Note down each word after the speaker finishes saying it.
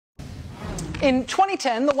In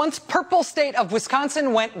 2010, the once purple state of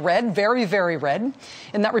Wisconsin went red, very, very red.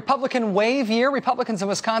 In that Republican wave year, Republicans in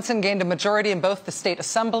Wisconsin gained a majority in both the state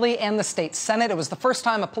assembly and the state senate. It was the first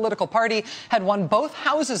time a political party had won both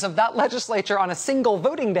houses of that legislature on a single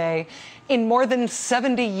voting day in more than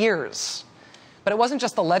 70 years. But it wasn't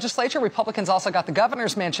just the legislature. Republicans also got the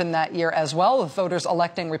governor's mansion that year as well, with voters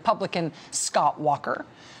electing Republican Scott Walker.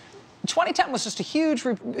 2010 was just a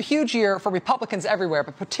huge year for Republicans everywhere,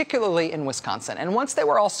 but particularly in Wisconsin. And once they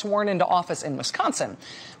were all sworn into office in Wisconsin,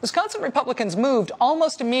 Wisconsin Republicans moved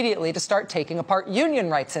almost immediately to start taking apart union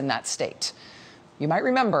rights in that state. You might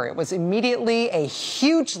remember it was immediately a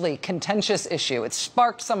hugely contentious issue. It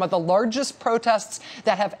sparked some of the largest protests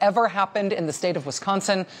that have ever happened in the state of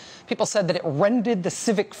Wisconsin. People said that it rended the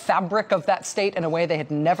civic fabric of that state in a way they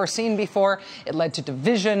had never seen before. It led to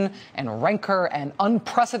division and rancor and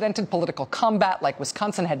unprecedented political combat like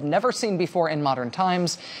Wisconsin had never seen before in modern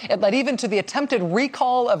times. It led even to the attempted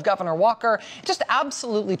recall of Governor Walker. It just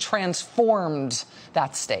absolutely transformed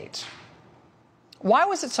that state. Why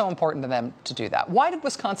was it so important to them to do that? Why did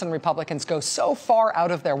Wisconsin Republicans go so far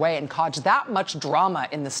out of their way and cause that much drama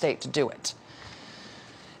in the state to do it?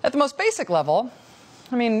 At the most basic level,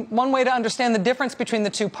 I mean, one way to understand the difference between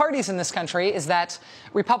the two parties in this country is that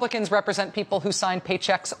Republicans represent people who sign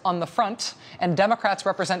paychecks on the front, and Democrats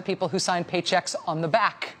represent people who sign paychecks on the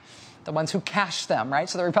back. The ones who cash them, right?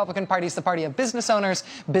 So the Republican Party is the party of business owners.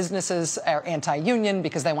 Businesses are anti-union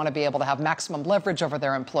because they want to be able to have maximum leverage over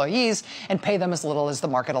their employees and pay them as little as the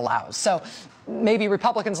market allows. So maybe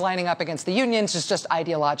Republicans lining up against the unions is just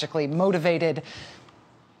ideologically motivated.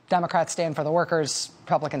 Democrats stand for the workers.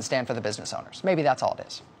 Republicans stand for the business owners. Maybe that's all it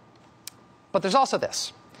is. But there's also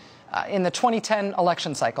this. In the 2010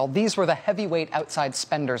 election cycle, these were the heavyweight outside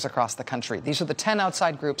spenders across the country. These are the 10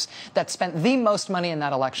 outside groups that spent the most money in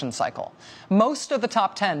that election cycle. Most of the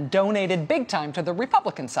top 10 donated big time to the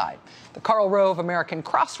Republican side. The Karl Rove American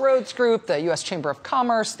Crossroads Group, the U.S. Chamber of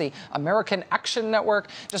Commerce, the American Action Network,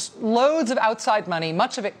 just loads of outside money,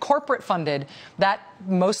 much of it corporate funded, that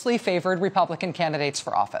mostly favored Republican candidates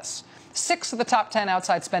for office. 6 of the top 10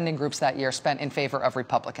 outside spending groups that year spent in favor of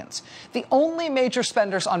Republicans. The only major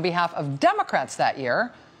spenders on behalf of Democrats that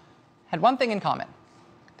year had one thing in common.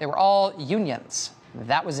 They were all unions.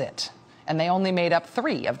 That was it. And they only made up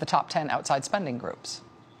 3 of the top 10 outside spending groups.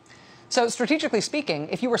 So strategically speaking,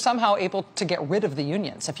 if you were somehow able to get rid of the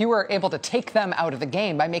unions, if you were able to take them out of the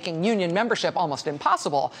game by making union membership almost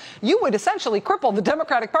impossible, you would essentially cripple the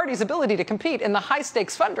Democratic Party's ability to compete in the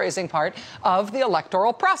high-stakes fundraising part of the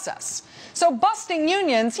electoral process. So busting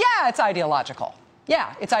unions, yeah, it's ideological.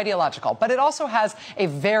 Yeah, it's ideological. But it also has a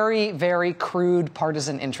very, very crude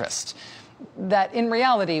partisan interest that in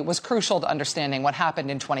reality was crucial to understanding what happened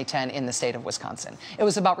in 2010 in the state of Wisconsin. It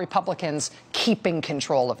was about Republicans keeping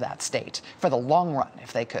control of that state for the long run,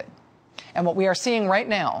 if they could. And what we are seeing right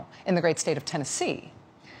now in the great state of Tennessee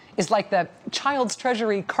is like the Child's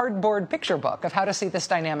Treasury cardboard picture book of how to see this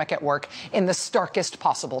dynamic at work in the starkest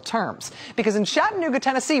possible terms. Because in Chattanooga,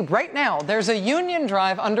 Tennessee, right now, there's a union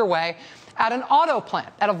drive underway at an auto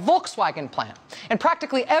plant, at a Volkswagen plant. And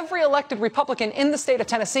practically every elected Republican in the state of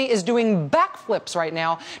Tennessee is doing backflips right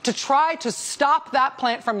now to try to stop that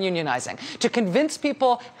plant from unionizing, to convince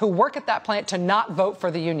people who work at that plant to not vote for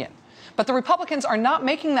the union. But the Republicans are not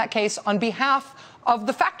making that case on behalf of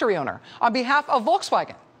the factory owner, on behalf of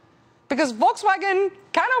Volkswagen. Because Volkswagen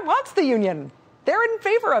kind of wants the union. They're in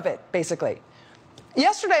favor of it, basically.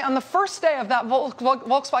 Yesterday, on the first day of that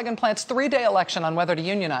Volkswagen plant's 3-day election on whether to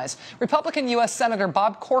unionize, Republican U.S. Senator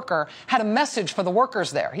Bob Corker had a message for the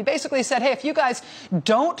workers there. He basically said, hey, if you guys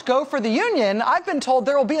don't go for the union, I've been told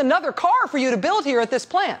there will be another car for you to build here at this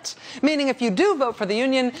plant. Meaning if you do vote for the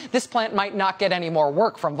union, this plant might not get any more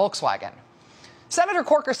work from Volkswagen. Senator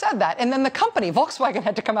Corker said that, and then the company, Volkswagen,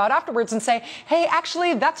 had to come out afterwards and say, hey,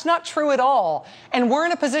 actually, that's not true at all. And we're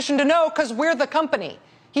in a position to know because we're the company.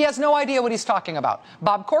 He has no idea what he's talking about.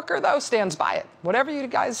 Bob Corker, though, stands by it. Whatever you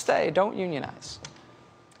guys say, don't unionize.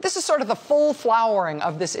 This is sort of the full flowering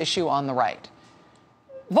of this issue on the right.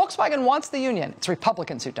 Volkswagen wants the union. It's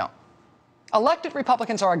Republicans who don't. Elected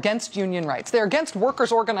Republicans are against union rights. They're against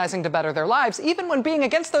workers organizing to better their lives, even when being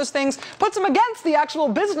against those things puts them against the actual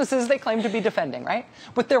businesses they claim to be defending, right?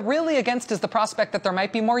 What they're really against is the prospect that there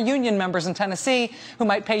might be more union members in Tennessee who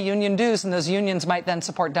might pay union dues, and those unions might then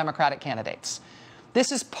support Democratic candidates.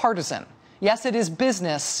 This is partisan. Yes, it is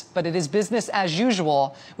business, but it is business as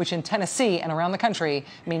usual, which in Tennessee and around the country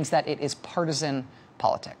means that it is partisan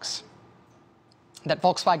politics. That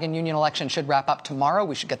Volkswagen union election should wrap up tomorrow.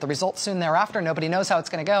 We should get the results soon thereafter. Nobody knows how it's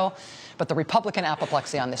going to go. But the Republican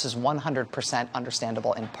apoplexy on this is 100%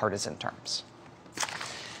 understandable in partisan terms.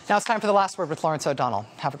 Now it's time for the last word with Lawrence O'Donnell.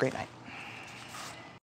 Have a great night.